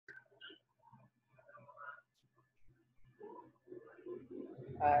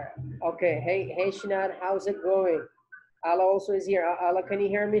Okay. Hey, Shinad, how's it going? Ala also is here. Ala, can you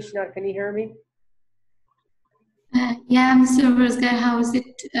hear me? Shinad, can you hear me? Yeah, Mr. Rosgar, how is it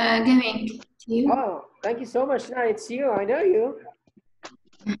going to you? Oh, thank you so much, Shinad. It's you. I know you.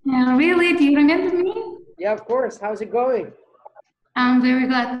 Really? Do you remember me? Yeah, of course. How's it going? I'm very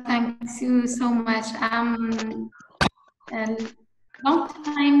glad. Thank you so much. A long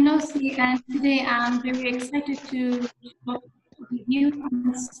time no see, and today I'm very excited to talk with you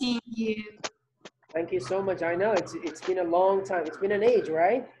and seeing you. Thank you so much. I know it's been a long time. It's been an age,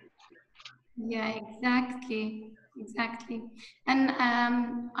 right? Yeah, exactly. And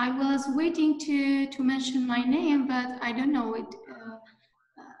I was waiting to mention my name, but I don't know it.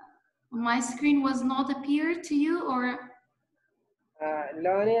 My screen was not appear to you, or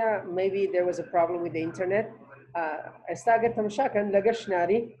Lania, maybe there was a problem with the internet. استاجت مشاكل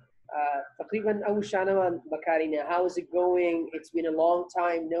لقشناري تقريبا أول شانوان بكارينا. How's it going? It's been a long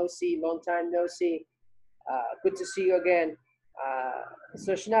time no see. Long time no see. Good to see you again.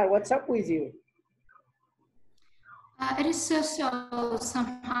 So Shnar, what's up with you? it is so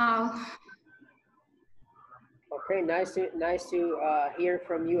somehow. Okay, nice to hear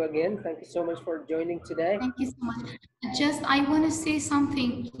from you again. Thank you so much for joining today. Thank you so much. Just I want to say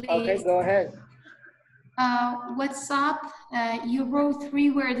something, please. Okay, go ahead. What's up? You wrote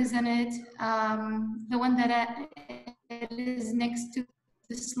 3 words in it. The one that is next to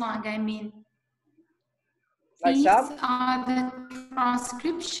the slang, I mean. Like These sub? are the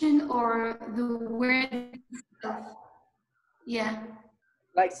transcription or the word itself. Yeah.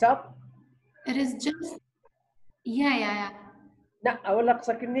 Like sub? It is just, yeah. No, I would like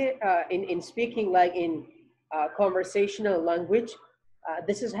in speaking like in conversational language,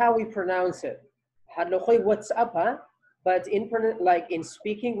 this is how we pronounce it. Hadlochoy, what's up, huh? But like in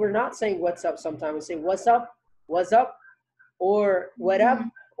speaking, we're not saying what's up sometimes. We say what's up, or what up,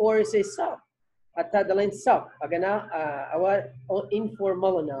 or we say sup. Hatta dalain sup. Agana our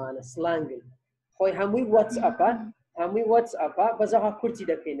informal na slang. Hoy hamwi what's up, huh? Hamwi what's up, huh? Bazaha kurti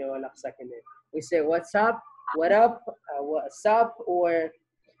da kino wala sakene. We say what's up, what up, what's up, or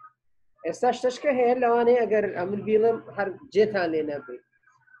استاش تشكه هي لو أنا أجر أمل بيلم هر جيت على نبي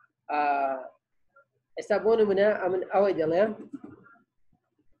استابون منا أمن أوي دلهم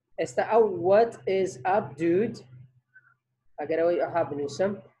أو what is up dude أجر أوي أحب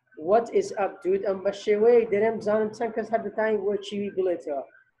نسم what is up dude أم بشوي درم زانم تنكس هذا تاني وشي بليته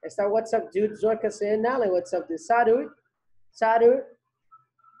what's up dude زور كسر نالي what's up dude سارو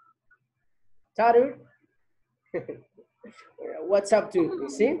what's up dude you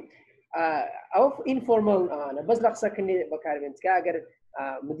see او informal انا بس لقصه كني بكار بنت كاجر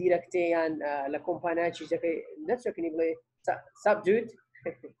مديرك تيان لكومبانيات شي زكي نفسه كني بلاي sub dude.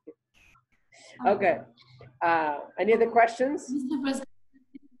 Okay, any other questions? Mr.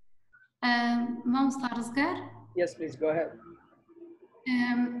 Rosgar? Yes, please go ahead.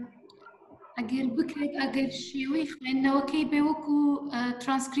 اگر بکرێت ئەگەر شێوەی خوێندنەوەکەی بێوەکو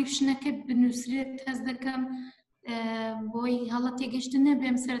ترانسکریپشنەکە بنووسرێت هەز دەکەم بۆی هەڵە تێگەشتن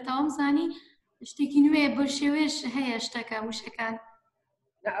نەبێم سەرتاوام زانی شتێکی نوێ بۆ شێوێش هەیە شتەکە وشەکان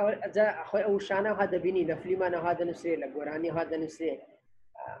أخوي أول شانة وهذا بيني لفيلم أنا هذا نفسي لقراني هذا نفسي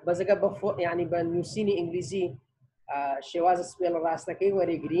بس أجا بفو يعني بنوسيني إنجليزي شواز سبيل راستكي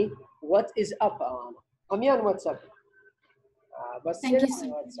وريجري what is up أميان what's up بس thank you so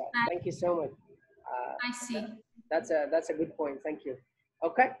much. Thank you so much. I see. That's a good point. Thank you.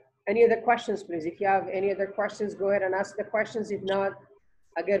 Okay. Any other questions, please? If you have any other questions, go ahead and ask the questions. If not,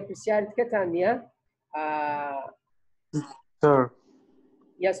 أجر بسيارة كتانية. Sure.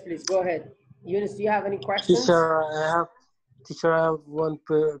 Yes, please go ahead. Yunus, do you have any questions? Teacher, I have one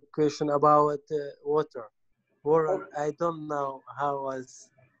question about water. Water, I don't know how was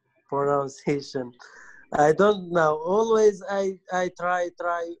pronunciation. I don't know. Always I try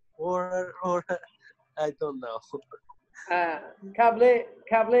water or I don't know.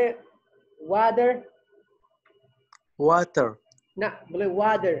 Kable, water. Water. No,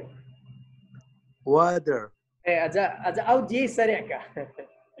 water. Water. As audi sareka.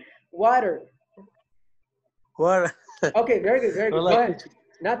 Water. Water. Okay, very good, very good. Go ahead.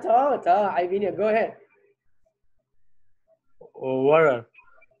 Not all, Ivinia, go ahead. Water.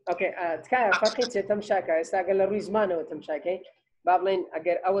 Okay, تكايا فرقي تمشاكا استاقل الروي زمانه وتمشاكي بابلين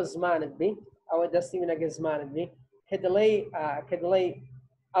اگر او زمانت بي او دستي من اگر زمانت بي كدلي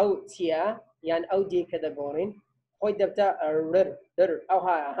او تيا يعني او دي كده بورين خوي دبتا در او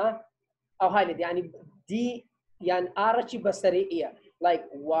هاي يعني دي يعني ارشي بسريئية like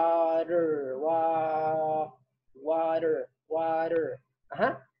water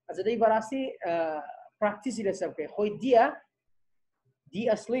از دي براسي practice لسبكي خوي ديا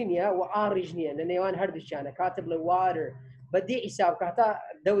دي اصلينيا وار رجنيا لان يوان هردش انا كاتب له water بدي حساب كاتا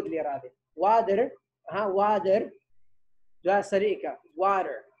دود لي رادي water ها water جا سريكا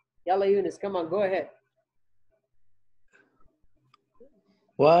water يلا يونس كمان go ahead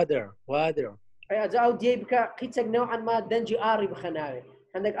water اي اجاو ديبكا قيتك نوعا ما دنجي اري بخناوي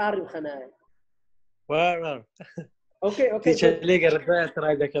عندك اري بخناوي water اوكي تيجي لي قربت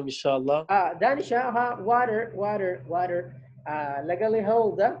رايدك ان شاء الله دانشا ها water لقالي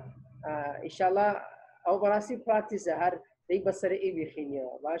هولدا ان شاء الله او براسي براكتس هر دي بسر اي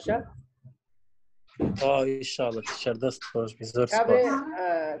بيخينيا باشا ان شاء الله تشر دست خوش بزور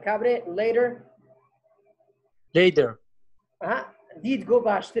كابري later ها did go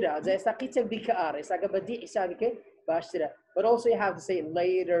باشترا زي ساقيتك بكار ساقا بدي حسابك باشترا but also you have to say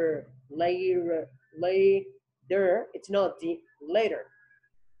later it's not the later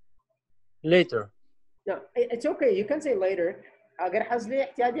no it's okay you can say later اگر حزلي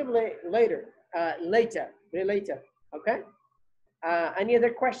احتياجي later later okay any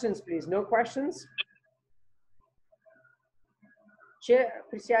other questions please no questions چه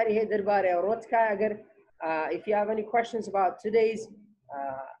پرسیاری هی درباره روتکا اگر if you have any questions about today's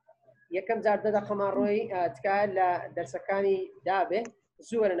یکم زار دقیقه من روی تکال لدرسکانی دابه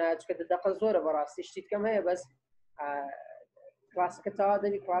زورنا چکه دقیقه زوره براستی شتیت کم هیا بس کلاس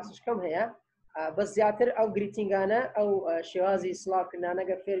کتادنی کلاسش کم هیا بس زیاتر او گریتینگانه او شوازی اصلاح کنانه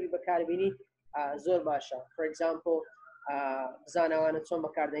اگر فیربی بکار بینی زور باشه for example بزانوانه چون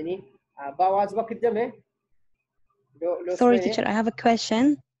بکار دینی باواز بکدمه Sorry, teacher, I have a question.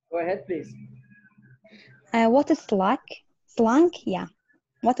 Go ahead, please. What is slang? Slang, yeah.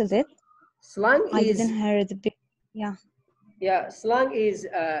 What is it? Slang I didn't hear it. Yeah. Yeah, slang is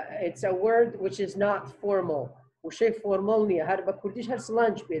it's a word which is not formal. وشيء formal نية. هاد بكرديش هاد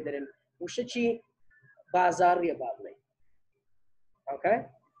slang بيدرن. وشيء بازارية بابلي. Okay?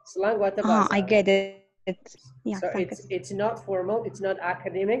 Slang وات بازار. I get it. Yeah. So it's not formal. It's not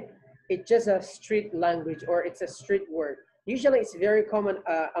academic. It's just a street language or it's a street word. Usually it's very common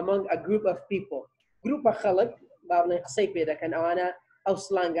among a group of people. Group of خلق بابنا قصي بيدا كان أنا أو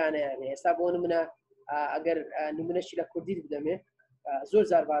slang أنا يعني استابون منا أجر نمنشي لكردي بدمه زور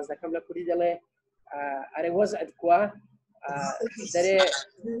زار باز كم لكردي دله أنا وزع دكوا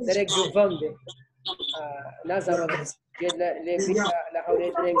دري جوفام ده نازم جد ل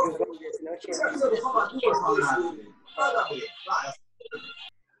لحوله دري جوفام ده نوشي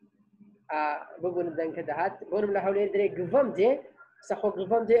بقول دن كده هات بقول لحوله دري جوفام ده سخو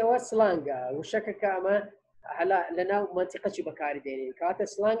جوفام ده هو slang وشكل كمان هلا لنا منطقة شو بكاري ديني كاتا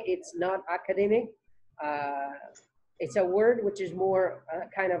slang it's not academic it's a word which is more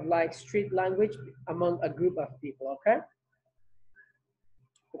kind of like street language among a group of people okay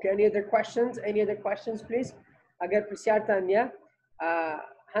any other questions please اگر پرسیار تانیا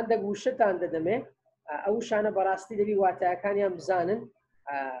هندق وشت عند دمه او شانه براستي دبي واتا كان يام بزانن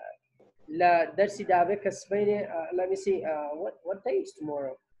لا درسي دابه كسبيني let me see what day is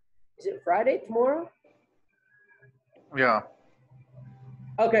tomorrow is it Friday tomorrow Yeah.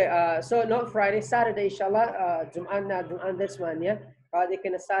 Okay, so not Friday, Saturday, inshallah. Jum'an درس مانيا. هذه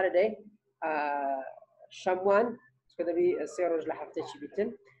كنا Saturday. شموان. كده بي سيروج لحفتة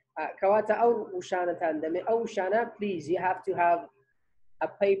شبيتن. كواتا أو وشانة تندمي أو وشانة. Please, you have to have a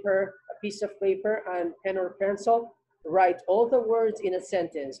piece of paper and pen or pencil. Write all the words in a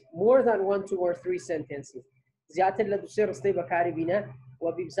sentence. More than 1, 2, or 3 sentences. زيادة اللي بصير استي بكاري بينا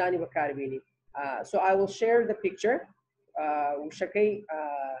وبيبزاني بكاري بيني. So I will share the picture. وشكي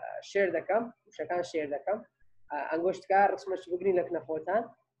شير دكم وشكان شير دكم انگشت کار رسمش بگرین لك نخوتان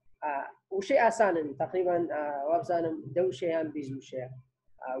وشيء آسان تقريبا وابزانم دو شيئان بيزوشيا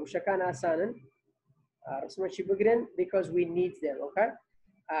وشكان آسان رسمش بگرین because we need them okay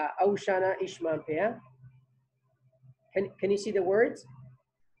او شانا ايش مان فيها can you see the words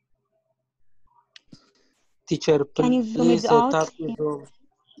teacher Can you zoom it out?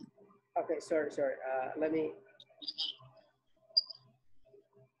 Okay, sorry let me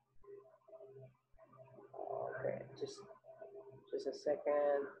okay, just a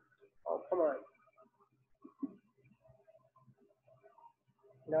second. Oh, come on.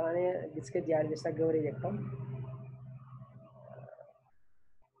 No, I need to get the idea. Start going to come.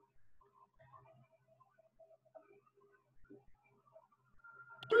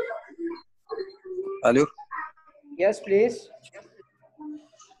 Hello. Yes, please.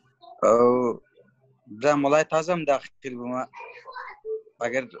 ده ملاي تازم داخل بما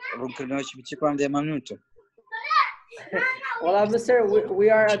اگر روم کردنش بچی کنم ده ممنون تو Well, Mr. We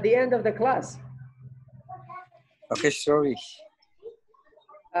are at the end of the class. Okay, sorry.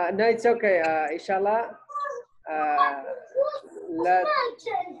 No, it's okay. Inshallah,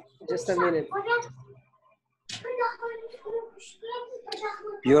 just a minute.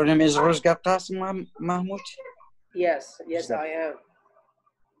 Your name is Rozgar Qasim Mahmoud? Yes, I am.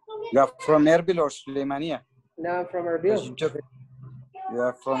 You are from Erbil or Suleymania? Now I'm from Erbil. You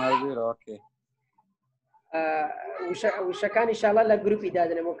are from Erbil, okay. وشكان إن شاء الله لجروب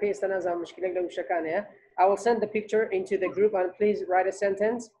إدادنا ممكن استنازع مشكلة لو شكان. I will send the picture into the group and please write a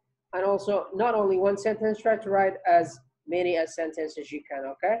sentence, and also not only one sentence, try to write as many as sentences as you can,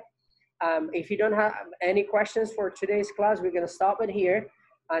 okay? If you don't have any questions for today's class, we're going to stop it here.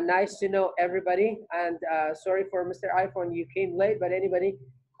 Nice to know everybody, and sorry for Mr. iPhone, you came late, but anybody,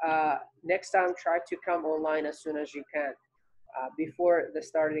 next time try to come online as soon as you can before the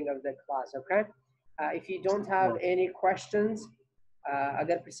starting of the class, okay? If you don't have any questions,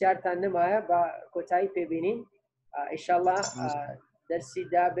 agar persiartan namaya ba kotai pebini, inshallah, درسي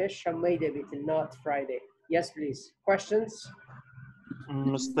دابش شميدة بيت not Friday. Yes, please. Questions?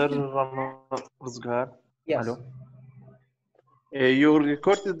 Mr. Rozgar. Yes. Hello. You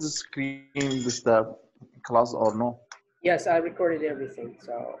recorded the screen this class or no? Yes, I recorded everything.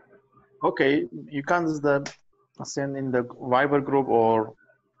 So. Okay, you can send in the Viber group, or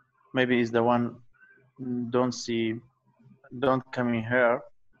maybe it's the one don't come in here.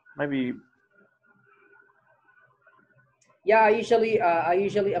 Maybe. Yeah, I usually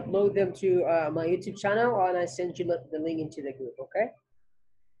upload them to my YouTube channel, and I send you the link into the group. Okay.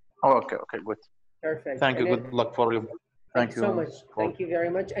 Oh, okay, good. Perfect. Thank you. Good luck for you. Thank you so much. Thank you very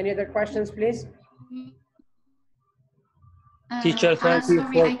much. Any other questions, please? Teacher, thank you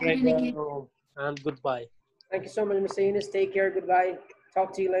sorry, for I couldn't get... and goodbye. Thank you so much, Mr. Yunus. Take care. Goodbye.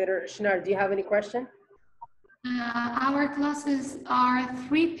 Talk to you later. Shinar, do you have any question? Our classes are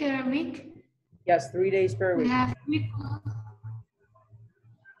 3 per week. Yes, 3 days per week. We have 3 classes.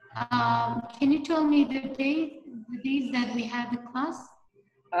 Can you tell me the days that we have the class?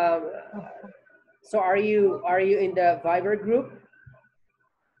 So are you in the Viber group?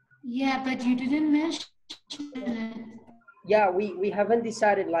 Yeah, but you didn't mention it. Yeah, we haven't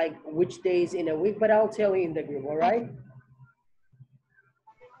decided like which days in a week, but I'll tell you in the group, all right?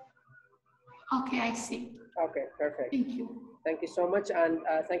 Okay, I see. Okay, perfect. Thank you. Thank you so much, and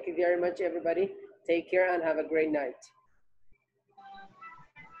thank you very much, everybody. Take care and have a great night.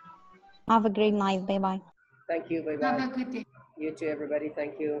 Have a great night. Bye-bye. Thank you. Bye-bye. Have a good day. You too, everybody.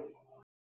 Thank you.